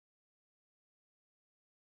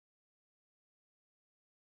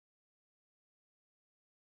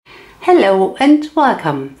Hello and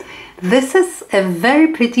welcome. This is a very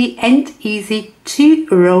pretty and easy 2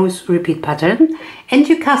 rows repeat pattern, and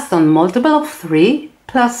you cast on multiple of 3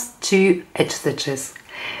 plus 2 edge stitches.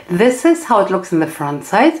 This is how it looks in the front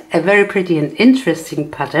side, a very pretty and interesting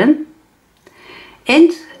pattern,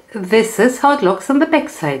 and this is how it looks on the back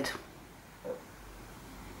side.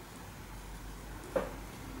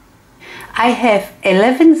 I have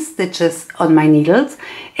 11 stitches on my needles,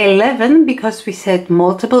 11 because we said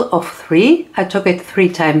multiple of 3, I took it 3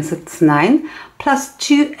 times, it's 9, plus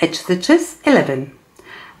 2 edge stitches, 11.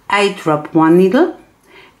 I drop 1 needle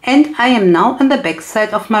and I am now on the back side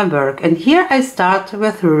of my work, and here I start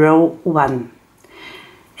with row 1.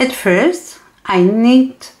 At first I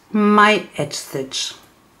knit my edge stitch,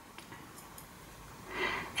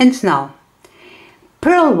 and now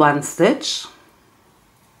purl 1 stitch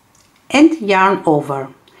and yarn over,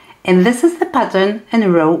 and this is the pattern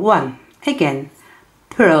in row 1. Again,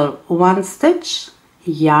 purl 1 stitch,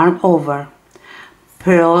 yarn over,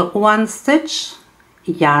 purl 1 stitch,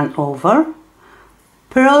 yarn over,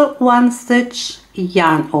 purl 1 stitch,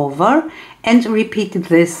 yarn over, and repeat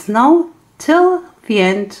this now till the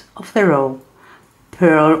end of the row.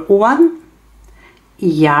 Purl 1,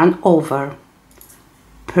 yarn over,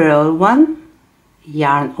 purl 1,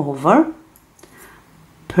 yarn over,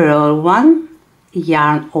 purl 1,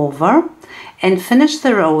 yarn over, and finish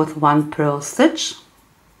the row with 1 purl stitch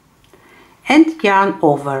and yarn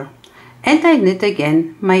over, and I knit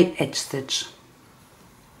again my edge stitch.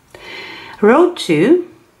 Row 2,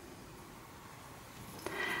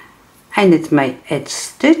 I knit my edge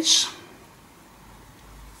stitch,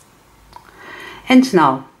 and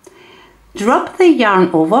now drop the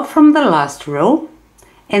yarn over from the last row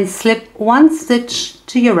and slip 1 stitch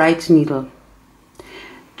to your right needle.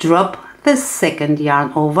 Drop the second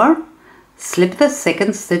yarn over, slip the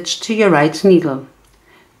second stitch to your right needle.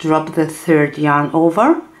 Drop the third yarn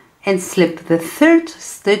over and slip the third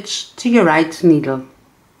stitch to your right needle.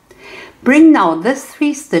 Bring now these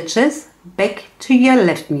 3 stitches back to your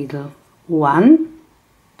left needle. 1,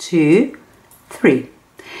 2, 3.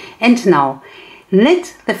 And now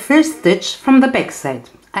knit the first stitch from the back side.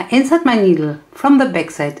 I insert my needle from the back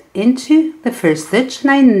side into the first stitch and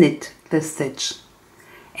I knit the stitch.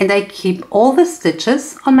 And I keep all the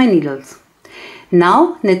stitches on my needles.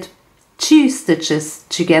 Now knit 2 stitches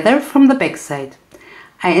together from the back side.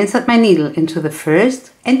 I insert my needle into the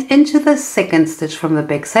first and into the second stitch from the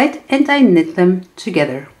back side, and I knit them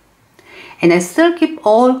together. And I still keep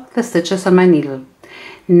all the stitches on my needle.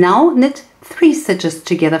 Now knit 3 stitches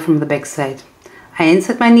together from the back side. I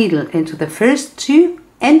insert my needle into the first 2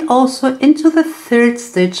 and also into the third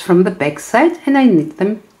stitch from the back side, and I knit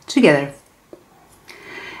them together.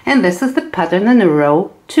 And this is the pattern in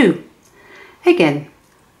row 2. Again,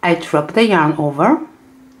 I drop the yarn over,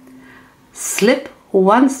 slip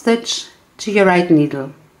 1 stitch to your right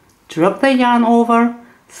needle, drop the yarn over,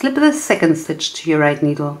 slip the second stitch to your right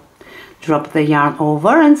needle, drop the yarn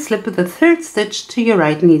over and slip the third stitch to your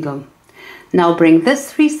right needle. Now bring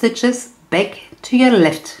these 3 stitches back to your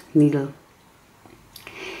left needle.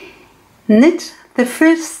 Knit the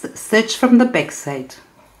first stitch from the back side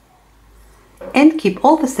and keep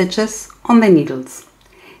all the stitches on the needles.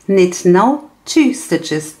 Knit now 2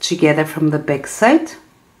 stitches together from the back side.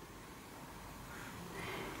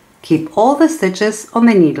 Keep all the stitches on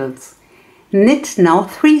the needles. Knit now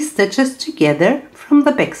 3 stitches together from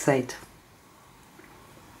the back side.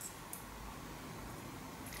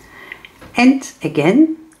 And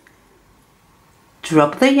again,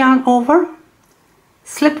 drop the yarn over,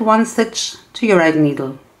 slip 1 stitch to your right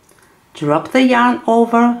needle, drop the yarn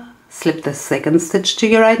over, slip the second stitch to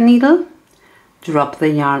your right needle, drop the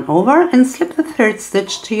yarn over and slip the third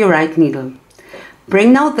stitch to your right needle.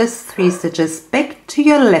 Bring now these 3 stitches back to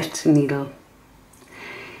your left needle.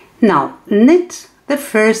 Now knit the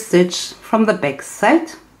first stitch from the back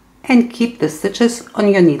side and keep the stitches on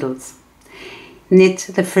your needles. Knit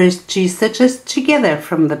the first 2 stitches together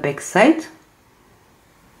from the back side.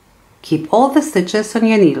 Keep all the stitches on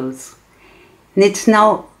your needles. Knit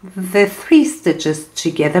now the 3 stitches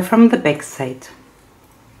together from the back side.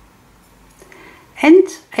 And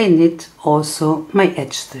I knit also my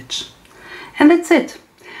edge stitch. And that's it.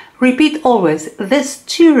 Repeat always these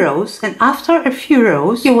 2 rows, and after a few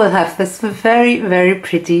rows you will have this very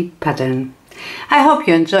pretty pattern. I hope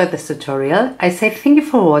you enjoyed this tutorial. I say thank you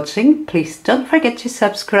for watching. Please don't forget to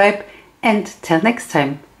subscribe, and till next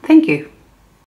time. Thank you.